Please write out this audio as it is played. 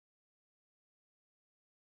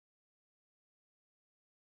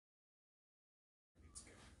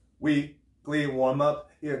weekly warm-up.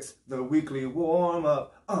 It's the weekly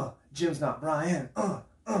warm-up. Jim's not Brian.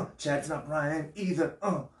 Chad's not Brian either.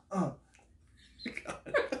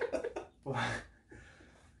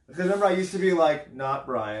 Because remember, I used to be like, not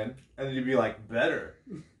Brian, and then you'd be like, better.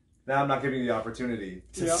 Now I'm not giving you the opportunity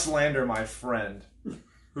to slander my friend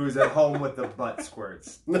who's at home with the butt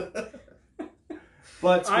squirts.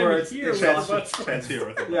 Butt squirts. I'm here with the butt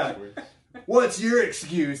squirts. What's your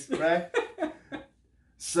excuse, right?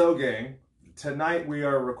 So, gang, tonight we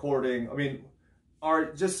are recording. I mean,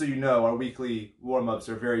 just so you know, our weekly warm-ups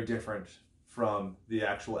are very different from the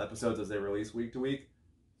actual episodes as they release week to week.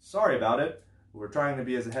 Sorry about it. We're trying to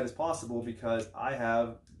be as ahead as possible because I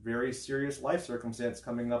have very serious life circumstance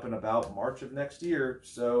coming up in about March of next year.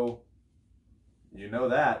 So, you know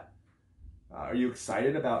that. Are you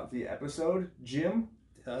excited about the episode, Jim?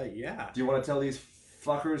 Yeah. Do you want to tell these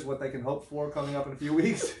fuckers what they can hope for coming up in a few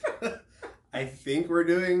weeks? I think we're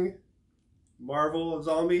doing Marvel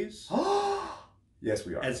Zombies. Yes,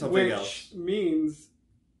 we are. And something else. Which means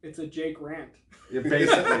it's a Jake rant. Yeah,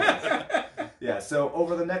 basically. Yeah, so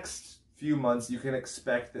over the next few months, you can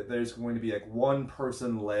expect that there's going to be like one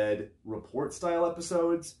person-led report-style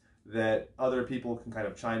episodes that other people can kind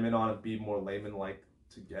of chime in on and be more layman-like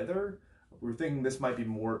together. We're thinking this might be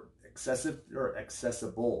more excessive or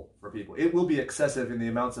accessible for people. It will be excessive in the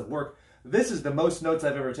amounts of work. This is the most notes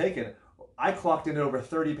I've ever taken. I clocked in over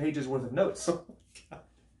 30 pages worth of notes.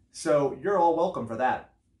 So you're all welcome for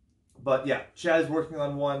that. But yeah, Chad's working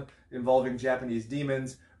on one involving Japanese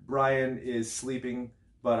demons. Brian is sleeping,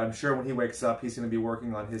 but I'm sure when he wakes up, he's going to be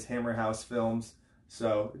working on his Hammer House films.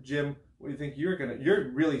 So, Jim, what do you think you're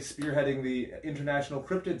really spearheading the international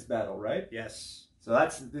cryptids battle, right? Yes. So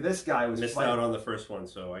this guy was missed out on the first one,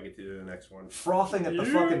 so I get to do the next one. Frothing at the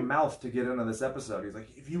fucking mouth to get into this episode. He's like,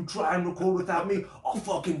 if you try and record without me, I'll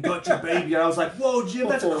fucking gut your baby. And I was like, whoa, Jim,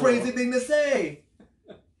 that's a crazy thing to say.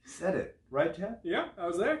 Said it, right, Chad? Yeah, I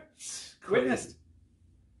was there. Crazy. Witnessed.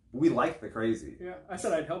 We like the crazy. Yeah, I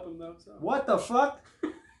said I'd help him though. So. What the fuck?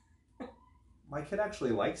 My kid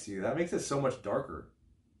actually likes you. That makes it so much darker.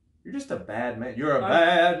 You're just a bad man. You're a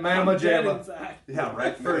bad mamma jamma. Yeah,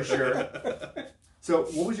 right, for sure. So,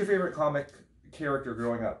 what was your favorite comic character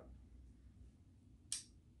growing up?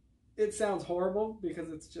 It sounds horrible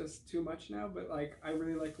because it's just too much now, but like I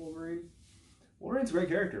really liked Wolverine. Wolverine's a great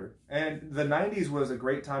character. And the 90s was a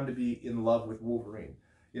great time to be in love with Wolverine.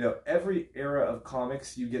 You know, every era of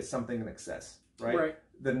comics, you get something in excess, right? Right.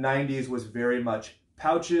 The 90s was very much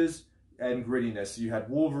pouches and grittiness. You had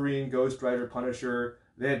Wolverine, Ghost Rider, Punisher.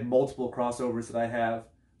 They had multiple crossovers that I have.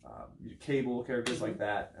 Cable characters like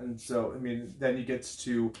that. And so, I mean, then you get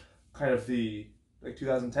to kind of the, like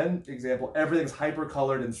 2010 example, everything's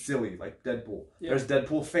hyper-colored and silly, like Deadpool. Yeah. There's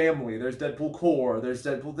Deadpool Family, there's Deadpool Core, there's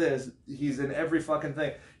Deadpool this. He's in every fucking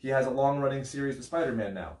thing. He has a long-running series with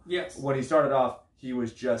Spider-Man now. Yes. When he started off, he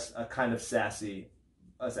was just a kind of sassy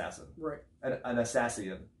assassin. Right. An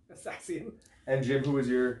assassian. Assassin. And Jim, who was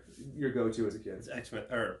your go-to as a kid? It's X-Men,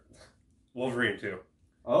 or Wolverine too.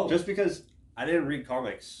 Oh. Just because I didn't read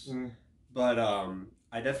comics, but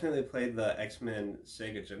I definitely played the X-Men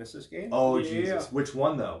Sega Genesis game. Oh, yeah. Jesus. Which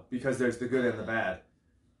one, though? Because there's the good and the bad.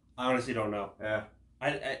 I honestly don't know. Yeah.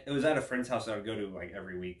 It was at a friend's house that I would go to like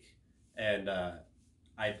every week. And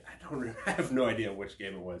I have no idea which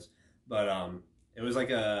game it was. But it was like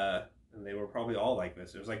and they were probably all like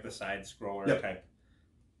this. It was like the side-scroller type.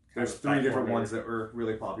 There's 3 different ones that were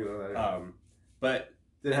really popular. But...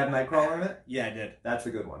 Did it have Nightcrawler in it? Yeah, it did. That's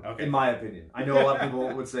a good one, okay. In my opinion. I know a lot of people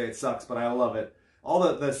would say it sucks, but I love it. All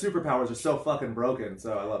the superpowers are so fucking broken,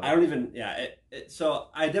 so I love it. I don't even, so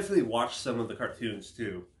I definitely watched some of the cartoons,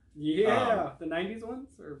 too. Yeah, the 90s ones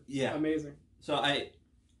are amazing. So I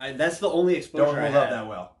that's the only exposure don't hold up that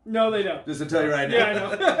well. No, they don't. Just to tell you right now. Yeah, I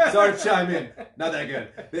know. Sorry to chime in. Not that good.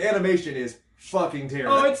 The animation is fucking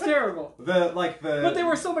terrible. Oh, it's terrible. But they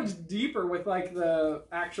were so much deeper with like the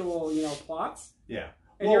actual, plots. Yeah.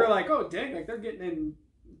 And you're like, oh, dang, like they're getting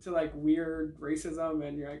into like weird racism,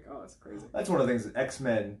 and you're like, oh, it's crazy. That's one of the things that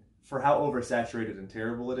X-Men, for how oversaturated and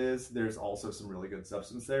terrible it is, there's also some really good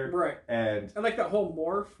substance there. Right. And like that whole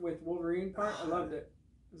morph with Wolverine part, I loved it.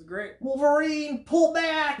 It was great. Wolverine, pull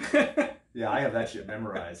back! Yeah, I have that shit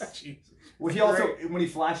memorized. Jesus. Well, when he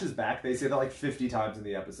flashes back, they say that like 50 times in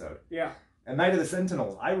the episode. Yeah. And Night of the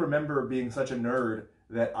Sentinels, I remember being such a nerd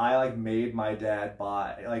that I like made my dad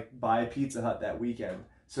buy Pizza Hut that weekend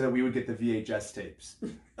so that we would get the VHS tapes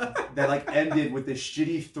that like ended with this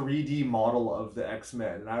shitty 3D model of the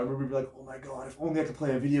X-Men. And I remember being like, oh my god, if only I could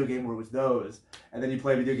play a video game where it was those. And then you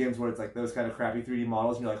play video games where it's like those kind of crappy 3D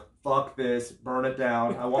models and you're like, fuck this, burn it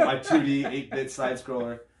down. I want my 2D 8-bit side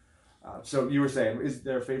scroller. So you were saying, is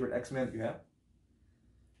there a favorite X-Men that you have?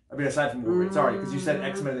 I mean, aside from Wolverine. Sorry, because you said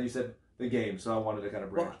X-Men and then you said the game, so I wanted to kind of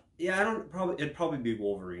bridge. Well, yeah, it'd probably be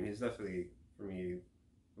Wolverine. He's definitely, for me,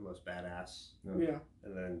 the most badass. Yeah.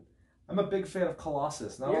 And then I'm a big fan of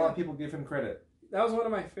Colossus. Not a lot of people give him credit. That was one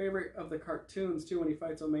of my favorite of the cartoons, too, when he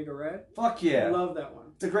fights Omega Red. Fuck yeah. I love that one.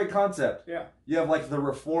 It's a great concept. Yeah. You have, like, the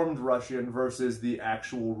reformed Russian versus the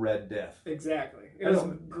actual Red Death. Exactly. It was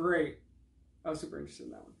great. I was super interested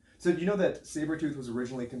in that one. So, do you know that Sabretooth was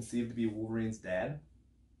originally conceived to be Wolverine's dad?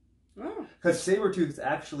 Oh. Because Sabretooth is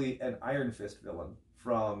actually an Iron Fist villain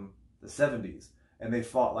from the 70s. And they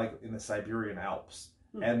fought, like, in the Siberian Alps.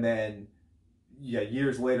 And then... yeah,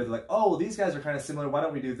 years later, they're like, oh, these guys are kind of similar. Why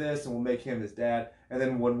don't we do this? And we'll make him his dad. And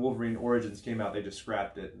then when Wolverine Origins came out, they just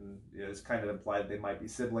scrapped it. And it was kind of implied they might be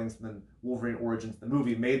siblings. And then Wolverine Origins, the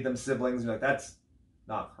movie, made them siblings. And you're like, that's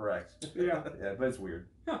not correct. Yeah. Yeah, but it's weird.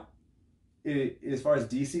 Huh. As far as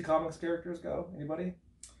DC Comics characters go, anybody?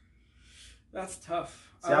 That's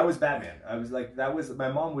tough. See, I was Batman. I was like,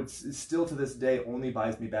 my mom would still to this day only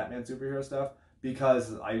buys me Batman superhero stuff.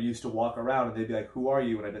 Because I used to walk around and they'd be like, who are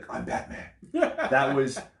you? And I'd be like, I'm Batman. That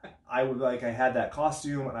was, I had that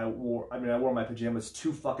costume and I wore my pajamas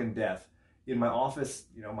to fucking death. In my office,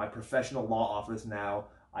 my professional law office now,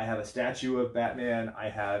 I have a statue of Batman. I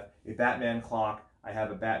have a Batman clock. I have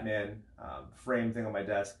a Batman frame thing on my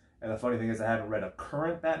desk. And the funny thing is I haven't read a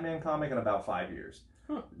current Batman comic in about 5 years.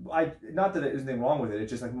 Huh. Not that there's anything wrong with it. It's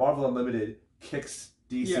just like Marvel Unlimited kicks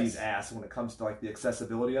DC's ass when it comes to like the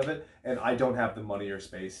accessibility of it, and I don't have the money or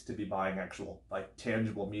space to be buying actual like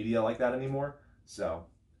tangible media like that anymore. So,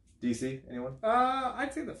 DC, anyone?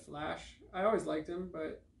 I'd say the Flash. I always liked him,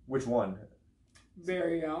 but which one?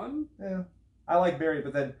 Barry Allen. Yeah, I like Barry,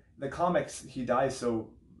 but then the comics he dies so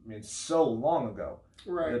long ago.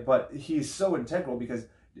 Right. But he's so integral because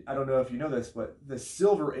I don't know if you know this, but the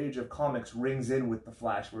Silver Age of comics rings in with the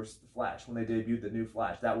Flash versus the Flash when they debuted the new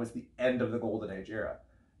Flash. That was the end of the Golden Age era.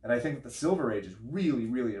 And I think that the Silver Age is really,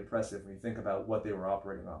 really impressive when you think about what they were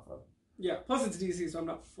operating off of. Yeah, plus it's DC, so I'm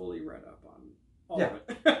not fully read up on all of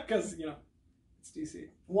it. Because, it's DC.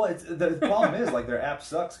 Well, the problem is, like, their app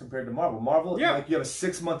sucks compared to Marvel. Marvel, like, you have a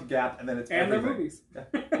 6-month gap, and then it's and everything. their movies.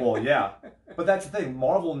 Well, yeah. But that's the thing.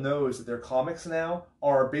 Marvel knows that their comics now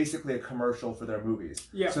are basically a commercial for their movies.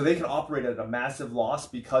 Yeah. So they can operate at a massive loss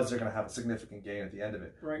because they're going to have a significant gain at the end of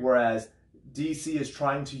it. Right. Whereas DC is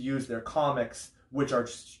trying to use their comics, which are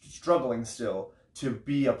struggling still, to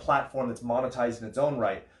be a platform that's monetized in its own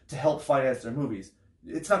right to help finance their movies.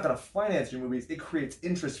 It's not going to finance your movies. It creates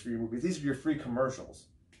interest for your movies. These are your free commercials.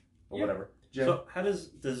 Or whatever. Jim? So how does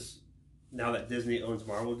now that Disney owns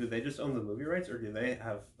Marvel, do they just own the movie rights, or do they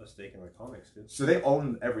have a stake in the comics too? So they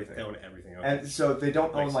own everything. They own everything. Okay. And so they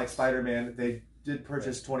don't own like Spider-Man. They did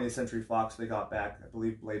purchase 20th Century Fox. They got back. I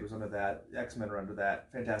believe Blade was under that. X-Men are under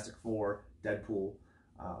that. Fantastic Four, Deadpool.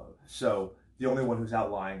 So the only one who's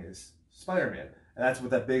outlying is Spider-Man. And that's what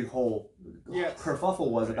that big whole kerfuffle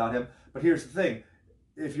was about him. But here's the thing.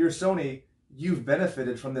 If you're Sony, you've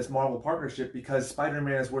benefited from this Marvel partnership because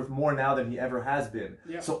Spider-Man is worth more now than he ever has been.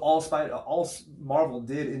 Yeah. So all Marvel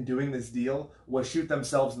did in doing this deal was shoot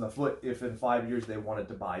themselves in the foot if in 5 years they wanted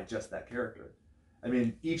to buy just that character. I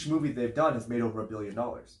mean, each movie they've done has made over $1 billion.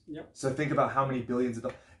 Yep. So think about how many billions of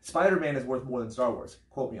dollars. Spider-Man is worth more than Star Wars.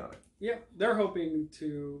 Quote me on it. Yeah, they're hoping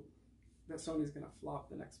that Sony's going to flop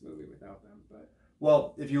the next movie without them, but...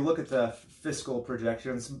 Well, if you look at the fiscal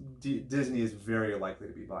projections, Disney is very likely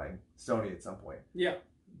to be buying Sony at some point. Yeah.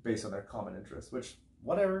 Based on their common interests, which,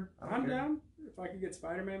 whatever. I'm down. If I could get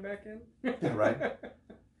Spider-Man back in. Yeah, right.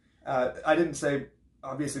 I didn't say,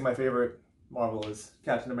 obviously my favorite Marvel is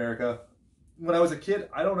Captain America. When I was a kid,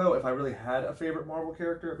 I don't know if I really had a favorite Marvel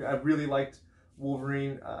character. I really liked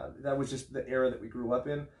Wolverine. That was just the era that we grew up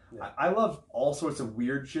in. Yeah. I love all sorts of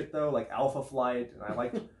weird shit, though, like Alpha Flight, and I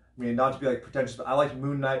liked... I mean, not to be like pretentious, but I liked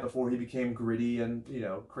Moon Knight before he became gritty and,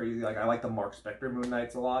 crazy. Like, I like the Mark Spector Moon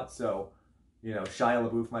Knights a lot. So, Shia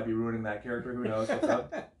LaBeouf might be ruining that character. Who knows what's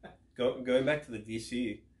up? Going back to the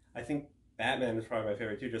DC, I think Batman is probably my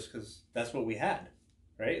favorite too, just because that's what we had,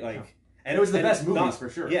 right? Like, and it was the best movies for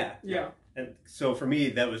sure. Yeah, yeah. And so for me,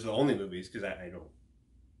 that was the only movies because I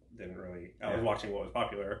didn't really. I was watching what was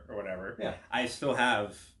popular or whatever. Yeah. I still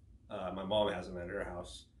have. My mom has them at her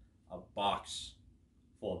house. A box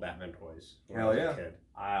full of Batman toys. Hell yeah.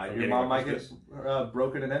 I was a kid. Your mom might get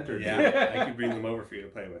broken and entered. Yeah, I could bring them over for you to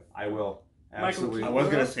play with. I will. Absolutely. I was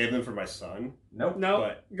going to save them for my son. Nope.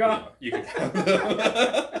 But you can have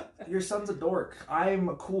them. Your son's a dork. I'm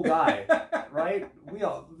a cool guy, right?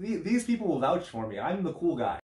 These people will vouch for me. I'm the cool guy.